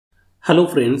Hello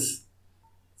friends.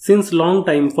 Since long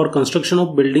time for construction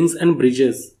of buildings and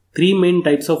bridges, three main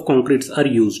types of concretes are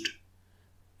used: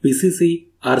 PCC,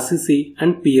 RCC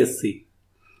and PSC.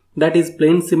 That is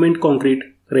plain cement concrete,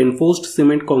 reinforced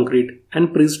cement concrete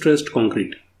and prestressed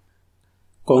concrete.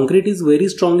 Concrete is very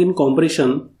strong in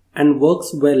compression and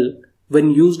works well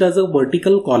when used as a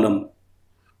vertical column.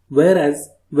 Whereas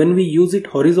when we use it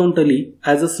horizontally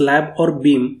as a slab or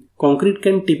beam, concrete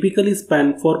can typically span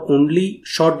for only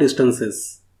short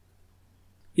distances.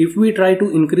 If we try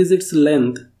to increase its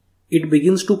length, it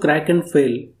begins to crack and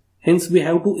fail, hence we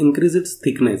have to increase its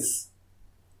thickness.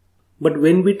 But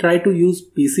when we try to use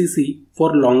PCC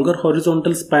for longer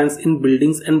horizontal spans in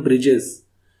buildings and bridges,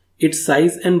 its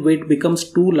size and weight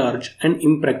becomes too large and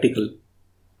impractical.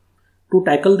 To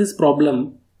tackle this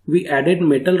problem, we added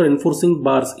metal reinforcing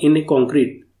bars in a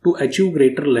concrete to achieve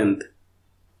greater length.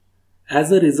 As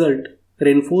a result,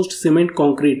 reinforced cement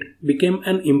concrete became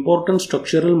an important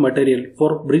structural material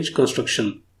for bridge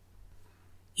construction.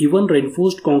 Even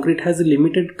reinforced concrete has a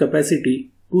limited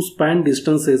capacity to span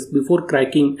distances before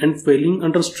cracking and failing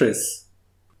under stress.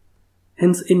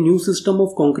 Hence, a new system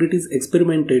of concrete is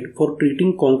experimented for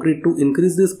treating concrete to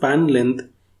increase the span length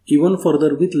even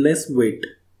further with less weight.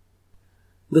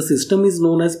 The system is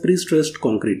known as prestressed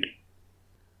concrete.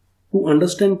 To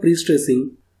understand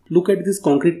prestressing, look at this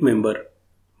concrete member.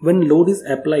 When load is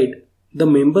applied, the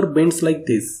member bends like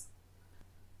this.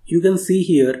 You can see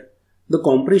here, the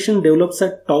compression develops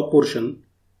at top portion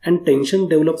and tension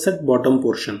develops at bottom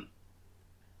portion.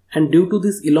 And due to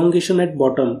this elongation at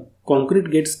bottom,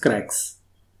 concrete gets cracks.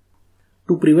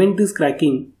 To prevent this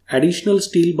cracking, additional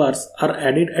steel bars are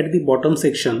added at the bottom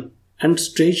section and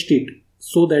stretched it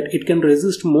so that it can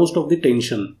resist most of the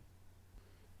tension.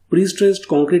 Prestressed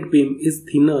concrete beam is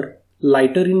thinner,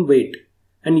 lighter in weight,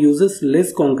 and uses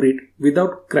less concrete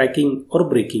without cracking or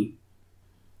breaking.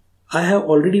 I have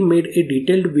already made a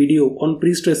detailed video on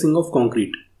prestressing of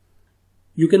concrete.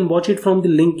 You can watch it from the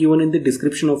link given in the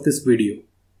description of this video.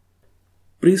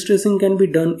 Prestressing can be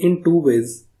done in two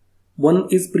ways. One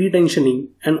is pre-tensioning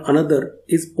and another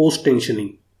is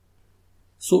post-tensioning.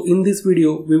 So in this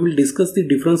video, we will discuss the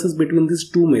differences between these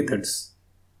two methods.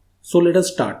 So let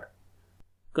us start.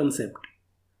 Concept.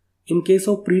 In case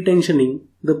of pre-tensioning,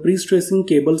 the prestressing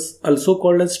cables, also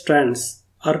called as strands,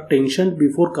 are tensioned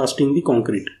before casting the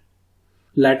concrete.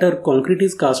 Later, concrete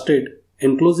is casted,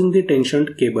 enclosing the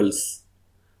tensioned cables.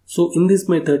 So in this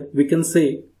method, we can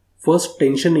say first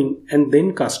tensioning and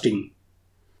then casting.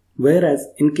 Whereas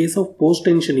in case of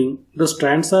post-tensioning, the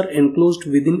strands are enclosed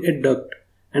within a duct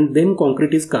and then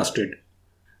concrete is casted.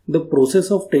 The process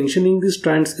of tensioning the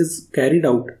strands is carried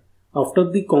out after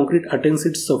the concrete attains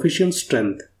its sufficient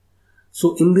strength.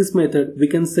 So in this method, we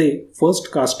can say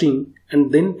first casting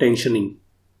and then tensioning.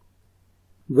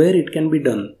 Where it can be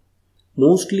done?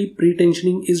 Mostly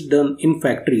pre-tensioning is done in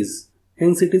factories,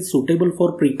 hence it is suitable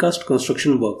for precast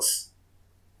construction works.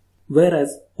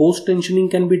 Whereas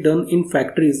post-tensioning can be done in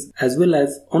factories as well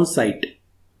as on site.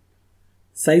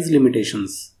 Size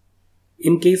limitations.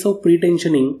 In case of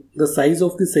pre-tensioning, the size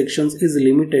of the sections is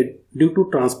limited due to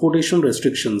transportation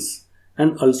restrictions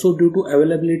and also due to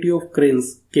availability of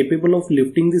cranes capable of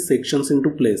lifting the sections into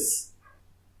place.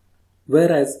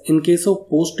 Whereas in case of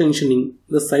post-tensioning,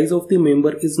 the size of the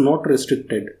member is not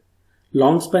restricted.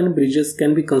 Long span bridges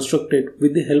can be constructed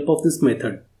with the help of this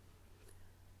method.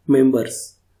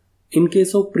 Members. In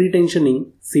case of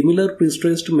pre-tensioning, similar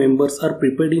prestressed members are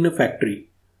prepared in a factory.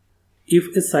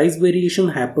 If a size variation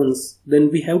happens, then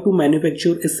we have to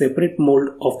manufacture a separate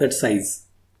mold of that size.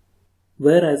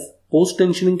 Whereas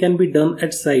post-tensioning can be done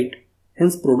at site,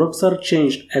 hence products are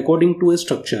changed according to a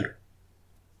structure.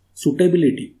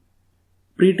 Suitability.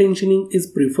 Pre-tensioning is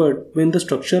preferred when the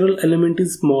structural element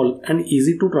is small and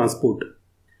easy to transport,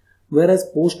 whereas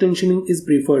post-tensioning is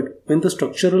preferred when the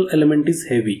structural element is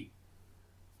heavy.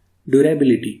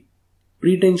 Durability.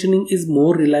 Pre-tensioning is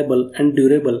more reliable and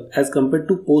durable as compared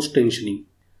to post-tensioning.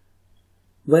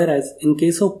 Whereas in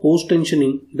case of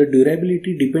post-tensioning, the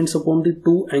durability depends upon the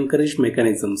two anchorage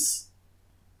mechanisms.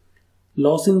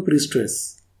 Loss in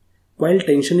prestress. While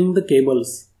tensioning the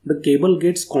cable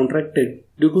gets contracted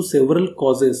due to several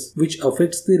causes which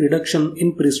affects the reduction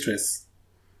in prestress.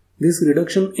 This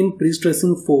reduction in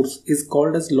prestressing force is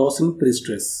called as loss in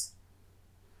prestress.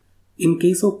 In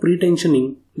case of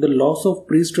pre-tensioning, the loss of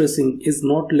prestressing is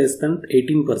not less than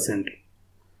 18%.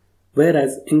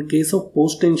 Whereas in case of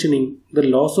post-tensioning, the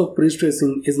loss of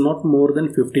prestressing is not more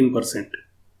than 15%.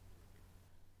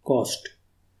 Cost.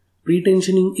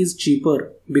 Pre-tensioning is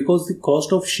cheaper because the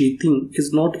cost of sheathing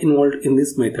is not involved in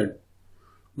this method,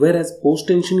 whereas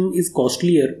post-tensioning is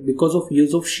costlier because of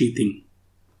use of sheathing.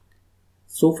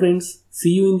 So friends,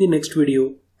 see you in the next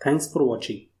video. Thanks for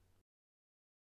watching.